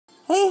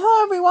Hey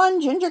ho everyone,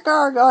 Ginger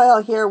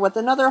Gargoyle here with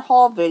another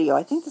haul video.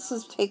 I think this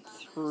is take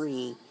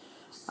 3.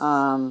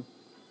 The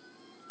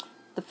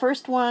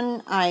first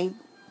one I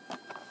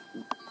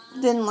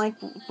didn't like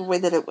the way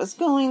that it was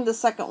going. The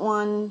second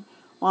one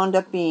wound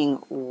up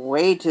being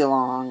way too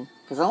long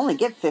because I only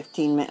get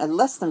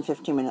less than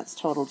 15 minutes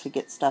total to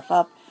get stuff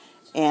up.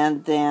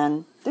 And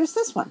then there's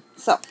this one.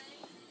 So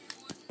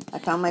I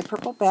found my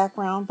purple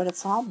background, but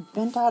it's all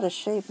bent out of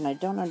shape and I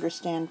don't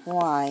understand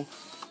why.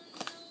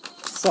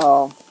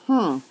 So,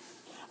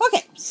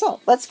 Okay,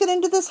 so let's get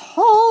into this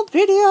whole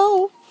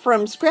video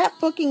from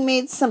Scrapbooking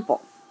Made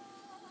Simple.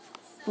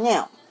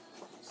 Now,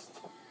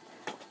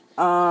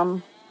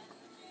 I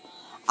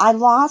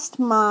lost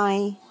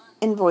my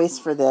invoice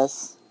for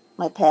this,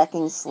 my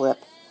packing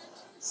slip,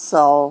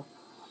 so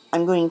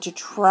I'm going to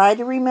try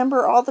to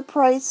remember all the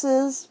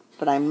prices,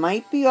 but I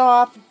might be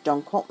off.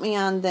 Don't quote me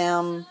on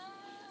them.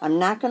 I'm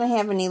not going to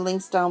have any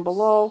links down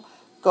below.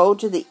 Go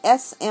to the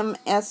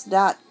SMS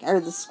the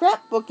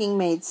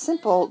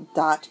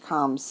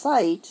scrapbookingmadesimple.com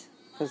site,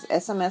 because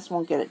SMS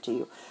won't get it to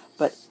you,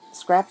 but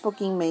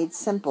Scrapbooking Made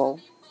Simple,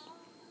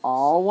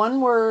 all one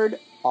word,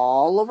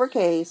 all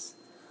lowercase,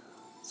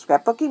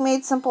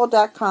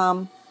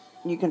 scrapbookingmadesimple.com,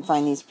 you can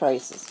find these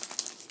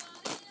prices.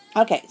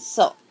 Okay,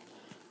 so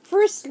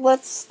first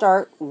let's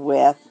start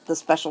with the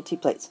specialty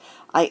plates.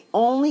 I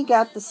only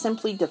got the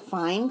Simply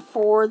Defined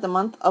for the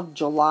month of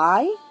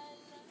July.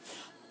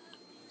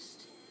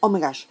 Oh my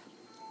gosh,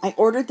 I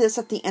ordered this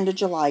at the end of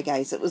July,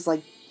 guys. It was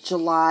like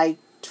July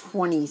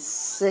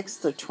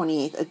 26th or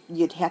 28th.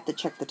 You'd have to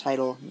check the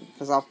title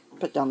because I'll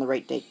put down the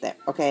right date there,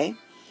 okay?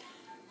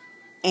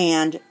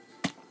 And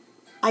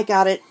I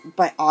got it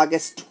by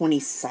August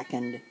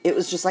 22nd. It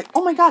was just like,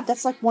 oh my God,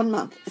 that's like 1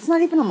 month. It's not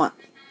even a month.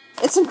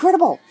 It's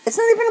incredible. It's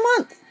not even a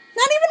month.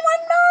 Not even 1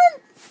 month.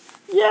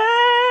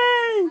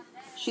 Yay!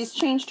 She's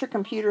changed her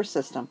computer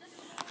system.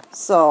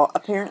 So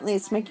apparently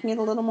it's making it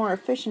a little more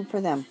efficient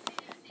for them.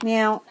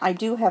 Now, I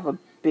do have a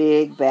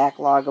big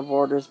backlog of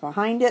orders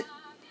behind it,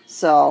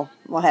 so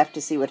we'll have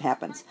to see what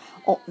happens.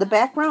 Oh, the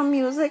background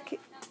music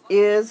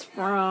is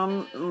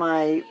from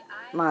my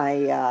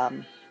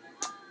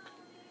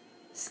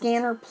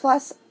Scanner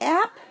Plus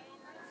app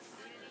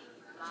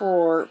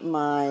for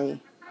my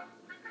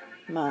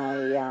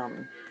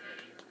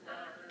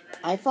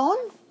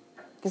iPhone,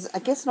 because I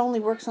guess it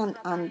only works on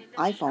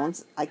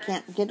iPhones. I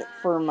can't get it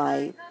for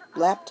my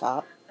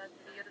laptop,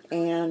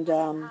 and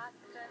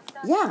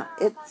yeah,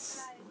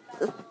 it's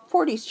the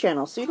 40s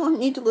channel, so you don't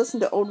need to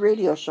listen to old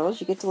radio shows.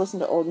 You get to listen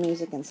to old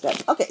music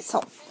instead. Okay,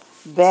 so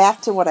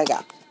back to what I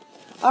got.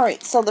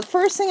 Alright, so the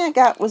first thing I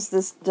got was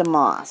this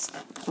Damask.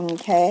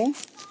 Okay,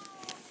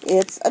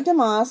 it's a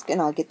Damask,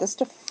 and I'll get this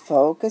to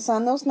focus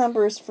on those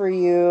numbers for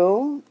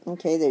you.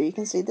 Okay, there you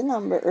can see the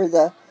number, or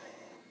the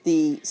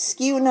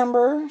SKU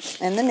number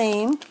and the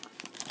name.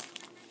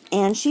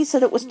 And she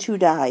said it was 2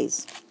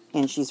 dies.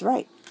 And she's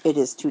right. It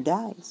is 2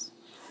 dies.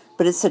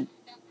 But it's a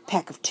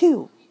pack of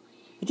 2.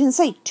 It didn't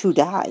say 2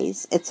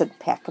 dies. It's a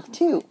pack of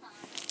 2.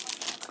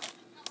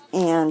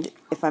 And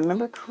if I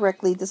remember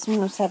correctly, this one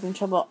was having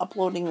trouble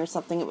uploading or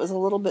something. It was a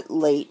little bit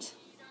late.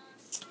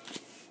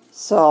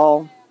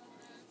 So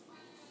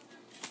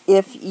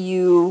if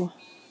you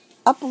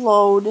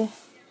upload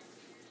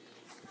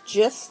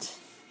just,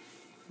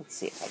 let's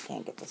see if I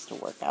can't get this to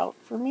work out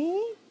for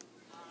me.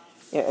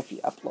 Yeah,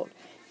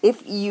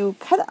 if you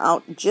cut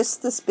out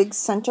just this big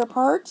center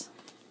part,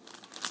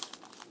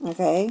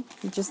 okay,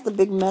 just the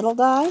big metal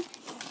die,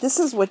 this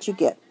is what you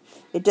get.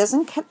 It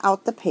doesn't cut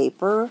out the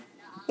paper,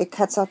 it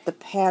cuts out the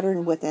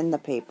pattern within the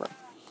paper.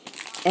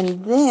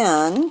 And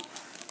then,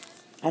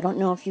 I don't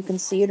know if you can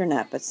see it or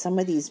not, but some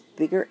of these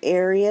bigger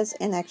areas,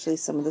 and actually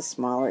some of the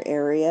smaller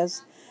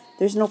areas,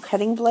 there's no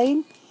cutting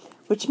blade,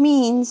 which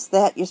means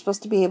that you're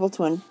supposed to be able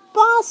to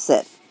emboss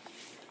it.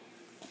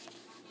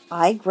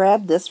 I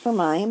grabbed this for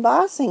my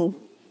embossing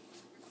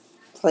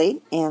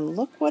plate, and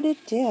look what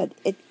it did.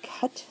 It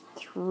cut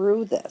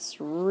through this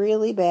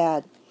really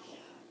bad.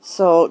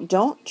 So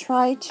don't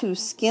try to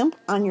skimp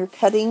on your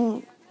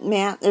cutting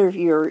mat, or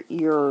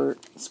your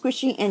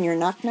squishy and your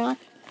knock-knock.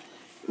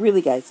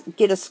 Really, guys,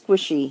 get a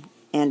squishy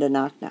and a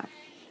knock-knock.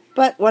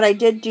 But what I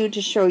did do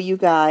to show you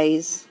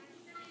guys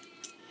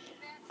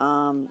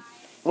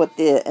what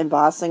the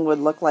embossing would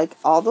look like,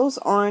 all those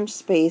orange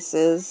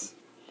spaces,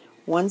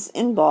 once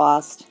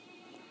embossed,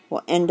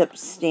 will end up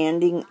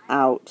standing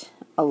out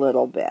a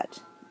little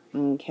bit.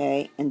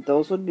 Okay, and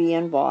those would be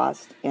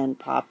embossed and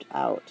popped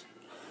out.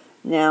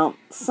 Now,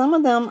 some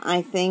of them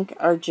I think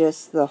are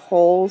just the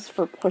holes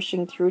for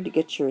pushing through to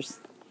get your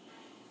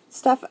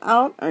stuff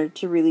out or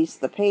to release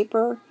the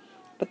paper,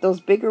 but those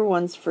bigger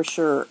ones for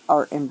sure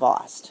are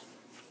embossed.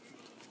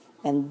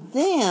 And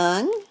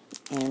then,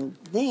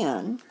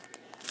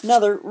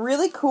 another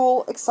really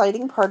cool,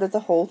 exciting part of the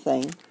whole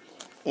thing,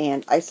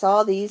 and I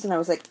saw these and I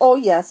was like, oh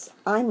yes,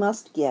 I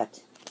must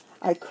get.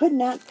 I could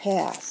not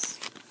pass.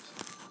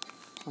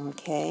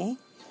 Okay,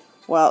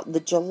 well, the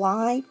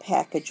July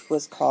package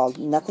was called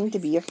Nothing to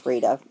Be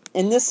Afraid of,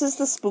 and this is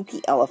the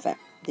spooky elephant.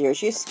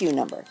 There's your SKU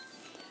number.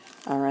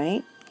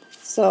 Alright,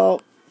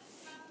 so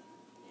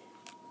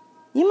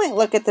You might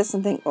look at this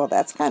and think, oh,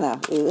 that's kind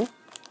of,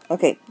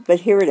 okay,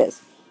 but here it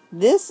is.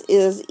 This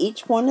is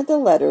each one of the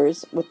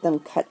letters with them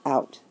cut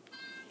out.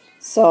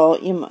 So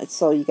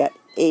you got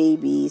A,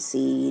 B,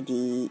 C,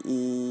 D,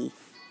 E,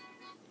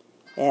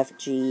 F,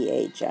 G,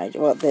 H, I.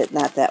 Well,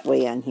 not that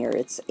way on here.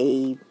 It's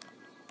A.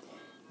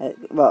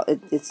 Well,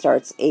 it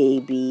starts A,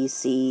 B,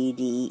 C,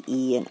 D,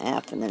 E, and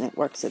F, and then it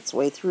works its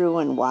way through,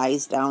 and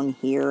Y's down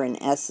here,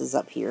 and S is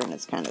up here, and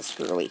it's kind of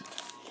screwy.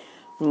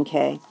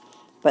 Okay,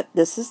 but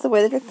this is the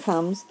way that it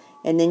comes,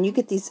 and then you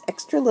get these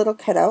extra little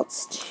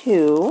cutouts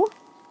too.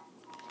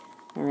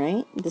 All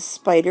right, the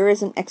spider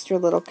is an extra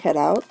little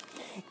cutout,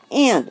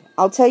 and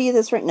I'll tell you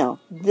this right now.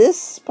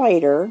 This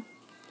spider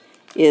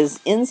is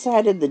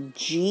inside of the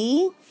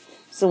G,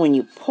 so when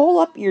you pull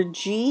up your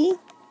G,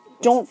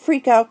 don't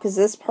freak out because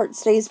this part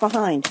stays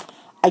behind.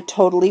 I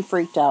totally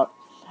freaked out.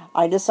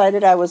 I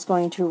decided I was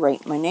going to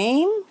write my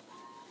name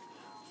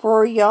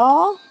for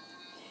y'all,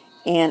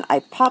 and I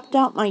popped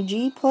out my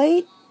G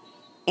plate,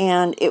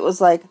 and it was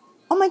like,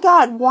 oh my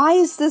God, why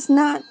is this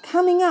not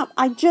coming up?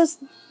 I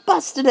just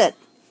busted it.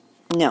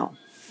 No,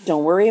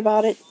 don't worry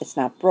about it. It's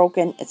not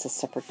broken. It's a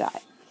separate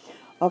die.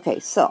 Okay,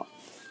 so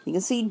you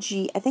can see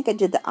G. I think I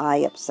did the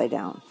I upside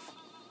down.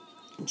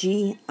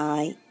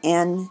 G-I-N-G-E-R.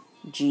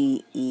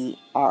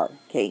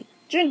 Okay,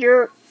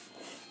 Ginger.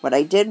 What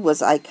I did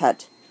was I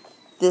cut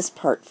this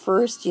part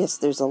first. Yes,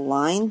 there's a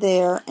line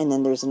there, and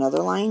then there's another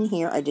line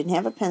here. I didn't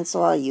have a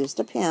pencil. I used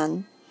a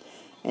pen.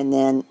 And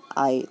then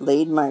I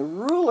laid my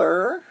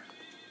ruler.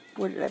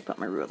 Where did I put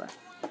my ruler?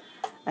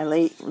 I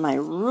laid my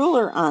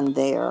ruler on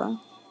there,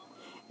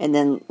 and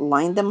then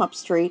lined them up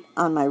straight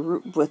on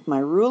with my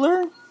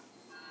ruler,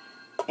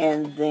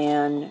 and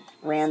then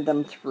ran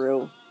them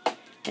through.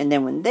 And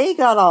then when they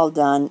got all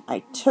done, I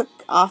took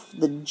off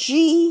the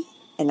G,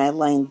 and I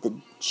lined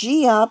the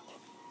G up.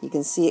 You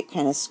can see it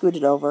kind of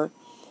scooted over.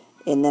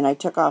 And then I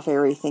took off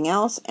everything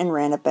else and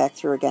ran it back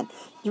through again.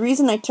 The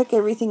reason I took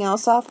everything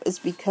else off is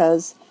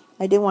because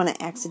I didn't want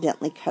to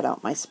accidentally cut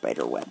out my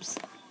spider webs.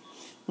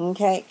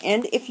 Okay,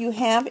 and if you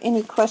have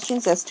any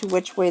questions as to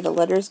which way the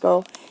letters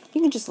go,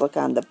 you can just look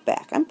on the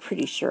back. I'm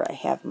pretty sure I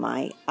have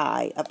my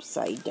I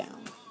upside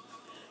down.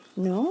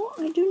 No,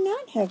 I do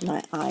not have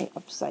my I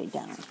upside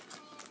down.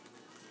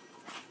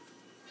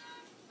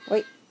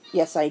 Wait,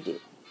 yes I do.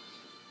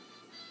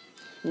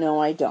 No,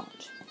 I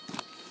don't.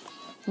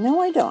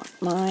 No, I don't.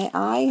 My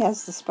I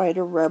has the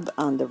spider web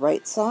on the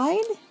right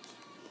side,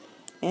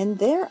 and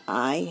their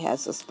I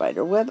has a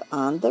spider web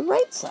on the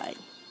right side.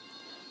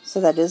 So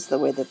that is the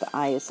way that the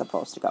I is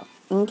supposed to go.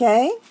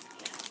 Okay?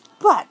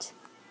 But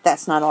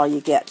that's not all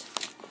you get.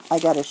 I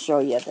got to show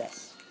you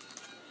this.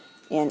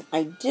 And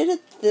I did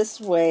it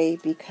this way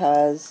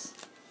because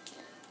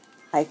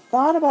I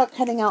thought about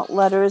cutting out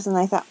letters, and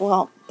I thought,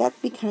 well,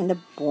 that'd be kind of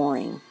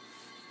boring.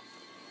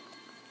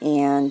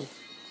 And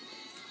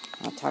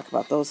I'll talk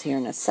about those here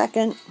in a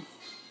second.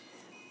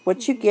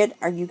 What you get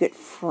you get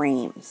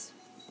frames.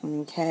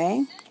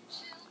 Okay?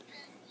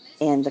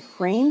 And the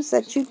frames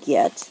that you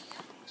get,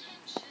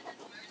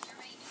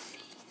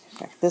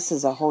 this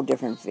is a whole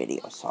different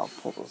video, so I'll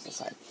pull those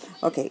aside.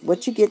 Okay,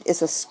 what you get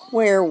is a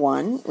square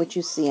one, which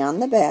you see on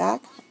the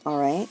back,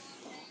 alright?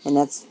 And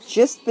that's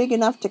just big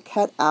enough to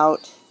cut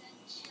out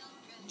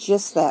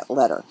just that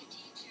letter.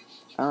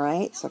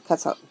 Alright, so it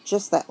cuts out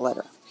just that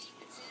letter.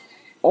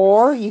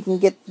 Or you can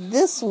get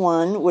this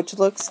one, which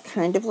looks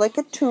kind of like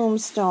a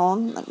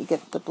tombstone. Let me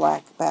get the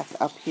black back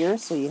up here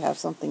so you have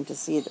something to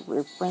see it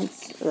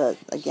reference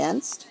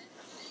against.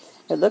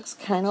 It looks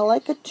kind of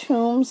like a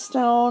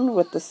tombstone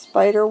with the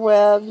spider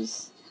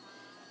webs,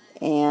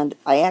 and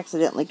I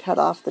accidentally cut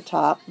off the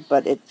top,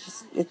 but it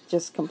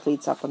just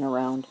completes up and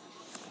around.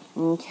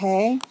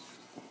 Okay,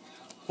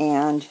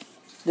 and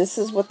this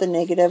is what the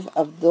negative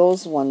of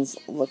those ones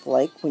look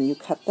like when you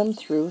cut them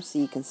through. So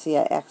you can see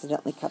I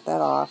accidentally cut that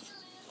off.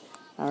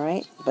 All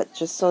right, but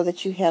just so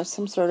that you have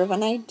some sort of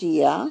an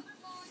idea.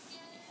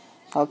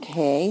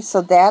 Okay,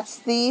 so that's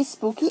the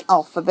spooky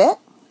alphabet,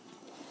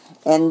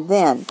 and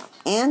then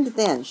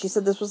she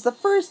said this was the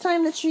first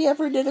time that she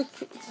ever did a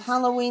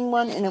Halloween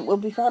one, and it will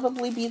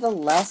probably be the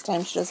last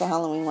time she does a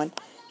Halloween one.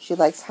 She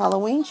likes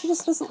Halloween. She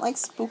just doesn't like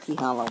spooky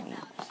Halloween.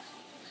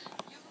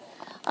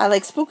 I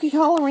like spooky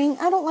Halloween.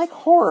 I don't like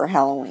horror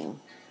Halloween.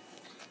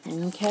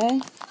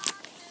 Okay?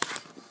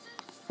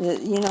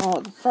 You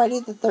know, Friday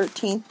the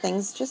 13th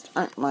things just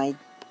aren't my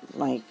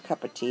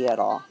cup of tea at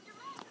all.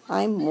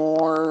 I'm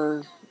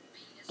more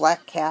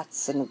black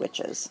cats and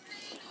witches.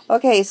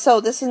 Okay,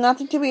 so this is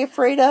nothing to be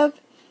afraid of.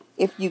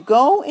 If you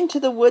go into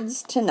the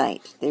woods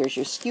tonight, there's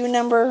your SKU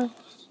number.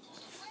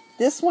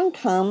 This one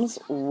comes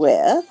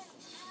with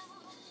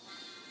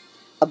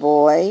a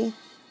boy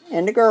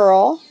and a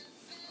girl.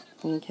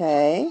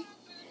 Okay.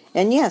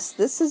 And yes,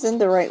 this is in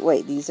the right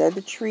way. These are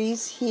the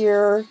trees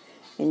here.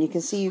 And you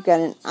can see you've got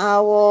an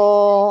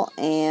owl.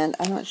 And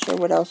I'm not sure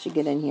what else you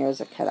get in here as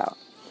a cutout.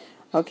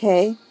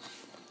 Okay.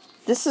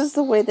 This is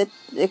the way that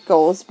it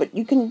goes. But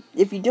you can,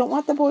 if you don't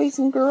want the boys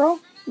and girl,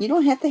 you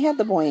don't have to have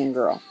the boy and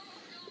girl.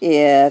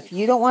 If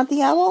you don't want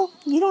the owl,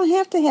 you don't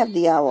have to have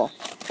the owl.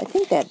 I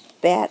think that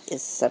bat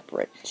is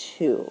separate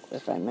too,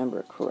 if I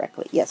remember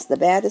correctly. Yes, the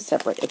bat is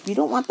separate. If you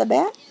don't want the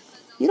bat,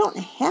 you don't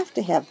have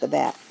to have the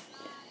bat.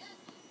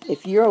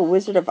 If you're a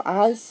Wizard of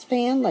Oz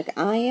fan like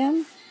I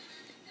am,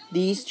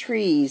 these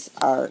trees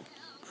are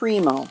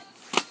primo.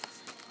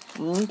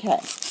 Okay.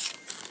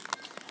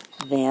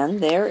 Then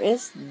there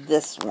is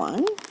this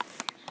one.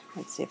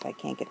 Let's see if I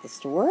can't get this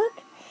to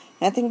work.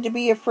 Nothing to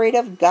be afraid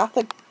of,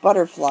 Gothic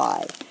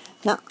Butterfly.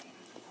 Now,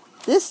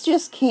 this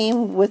just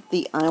came with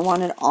the I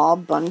Want It All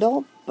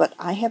bundle, but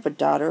I have a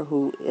daughter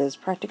who is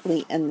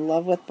practically in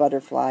love with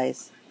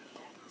butterflies.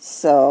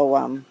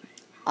 So,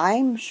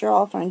 I'm sure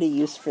I'll find a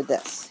use for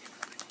this.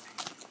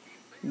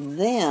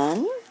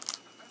 Then,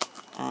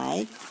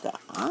 I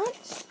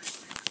got,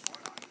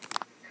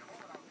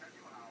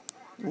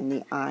 in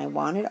the I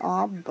Want It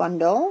All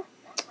bundle,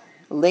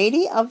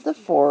 Lady of the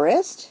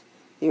Forest.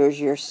 There's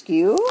your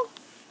skew.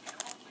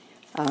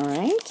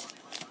 Alright.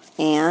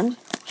 And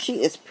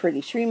she is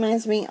pretty. She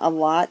reminds me a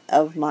lot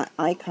of my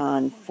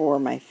icon for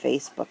my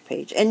Facebook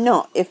page. And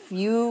no, if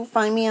you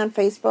find me on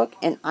Facebook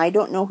and I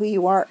don't know who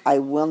you are, I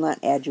will not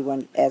add you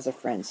on as a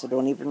friend, so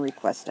don't even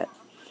request it.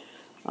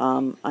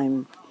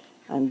 I'm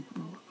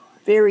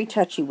very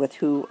touchy with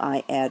who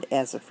I add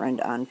as a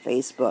friend on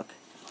Facebook.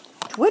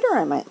 Twitter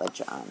I might let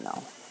you on,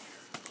 though.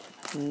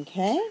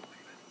 Okay.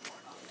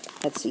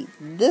 Let's see.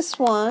 This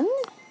one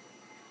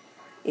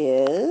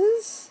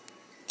is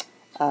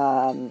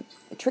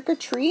Trick or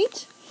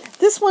Treat.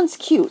 This one's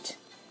cute.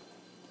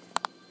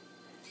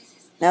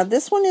 Now,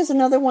 this one is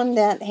another one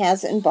that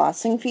has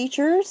embossing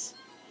features.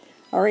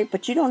 Alright,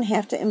 but you don't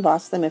have to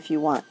emboss them if you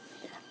want.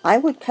 I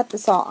would cut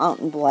this all out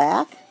in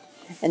black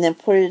and then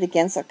put it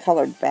against a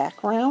colored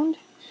background.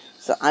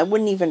 So I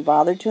wouldn't even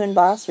bother to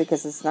emboss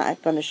because it's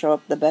not going to show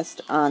up the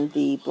best on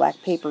the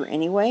black paper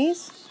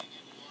anyways.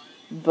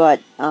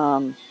 But,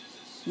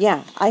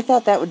 yeah, I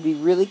thought that would be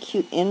really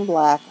cute in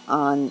black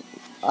on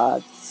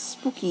a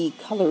spooky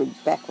colored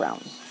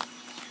background.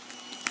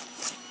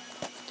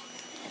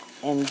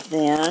 And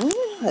then,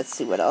 let's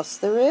see what else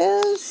there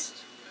is.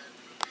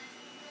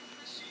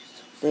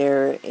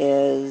 There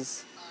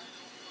is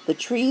The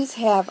Trees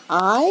Have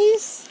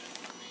Eyes.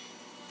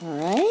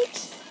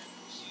 Alright.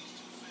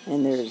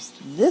 And there's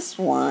this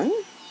one.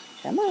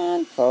 Come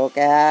on,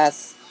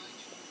 focus.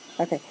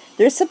 Okay.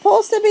 There's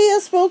supposed to be a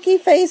spooky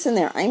face in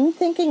there. I'm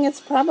thinking it's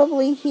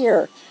probably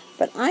here.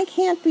 But I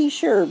can't be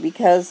sure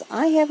because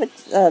I have a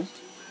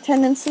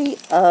tendency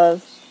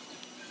of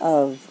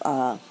oh,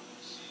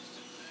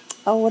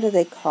 what do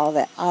they call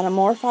that?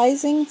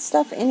 Automorphizing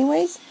stuff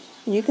anyways.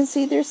 And you can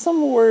see there's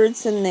some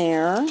words in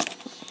there.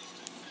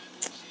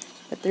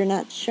 But they're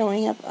not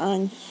showing up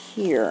on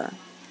here.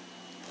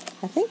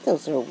 I think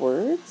those are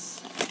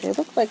words. They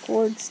look like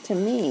words to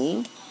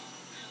me.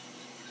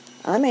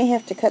 I may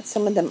have to cut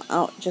some of them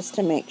out just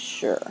to make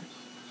sure.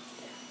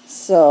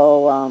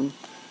 So,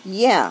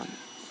 yeah.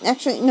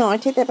 Actually, no, I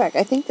take that back.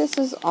 I think this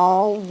is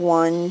all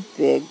one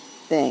big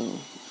thing.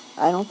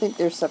 I don't think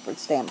there's separate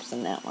stamps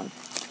in that one.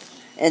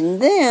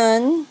 And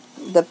then,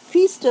 the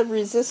piece de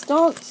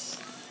resistance,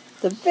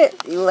 the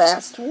very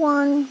last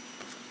one,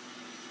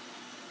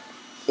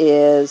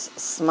 is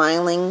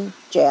Smiling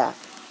Jack.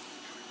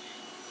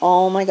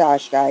 Oh my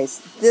gosh, guys.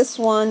 This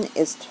one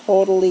is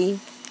totally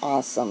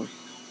awesome.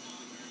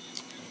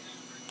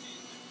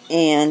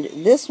 And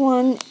this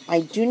one,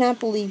 I do not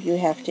believe you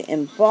have to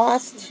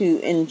emboss to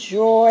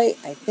enjoy.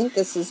 I think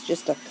this is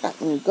just a cut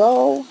and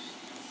go.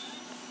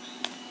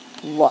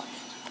 Look.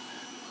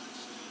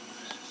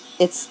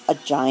 It's a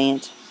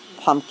giant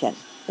pumpkin.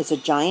 It's a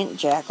giant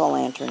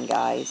jack-o'-lantern,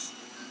 guys.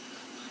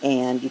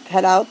 And you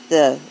cut out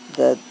the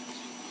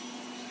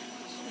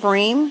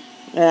frame,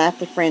 not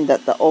the frame,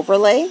 the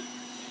overlay.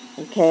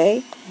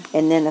 Okay,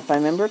 and then if I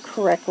remember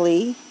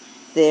correctly,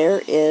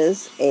 there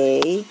is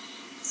a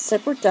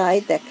separate die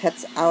that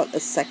cuts out a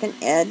second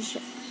edge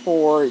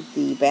for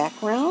the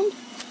background,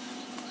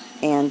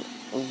 and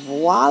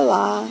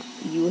voila,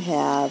 you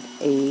have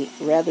a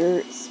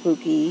rather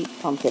spooky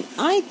pumpkin.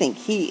 I think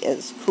he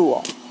is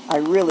cool. I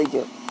really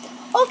do.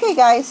 Okay,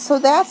 guys, so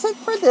that's it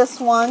for this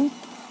one.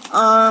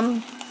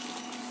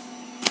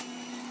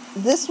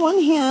 This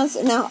one has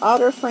an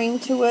outer frame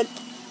to it.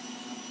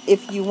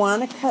 If you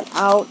want to cut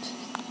out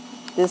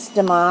this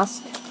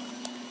Damask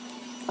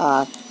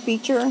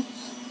feature,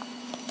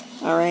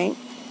 alright,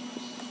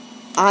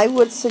 I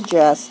would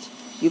suggest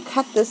you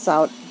cut this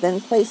out,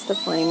 then place the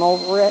frame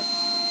over it,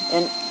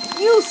 and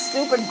you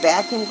stupid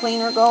vacuum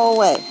cleaner, go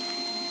away.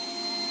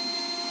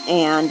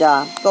 And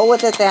go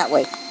with it that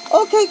way.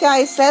 Okay,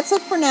 guys, that's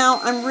it for now.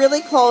 I'm really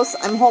close.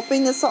 I'm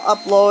hoping this will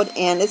upload,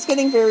 and it's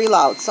getting very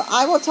loud. So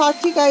I will talk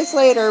to you guys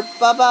later.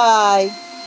 Bye-bye.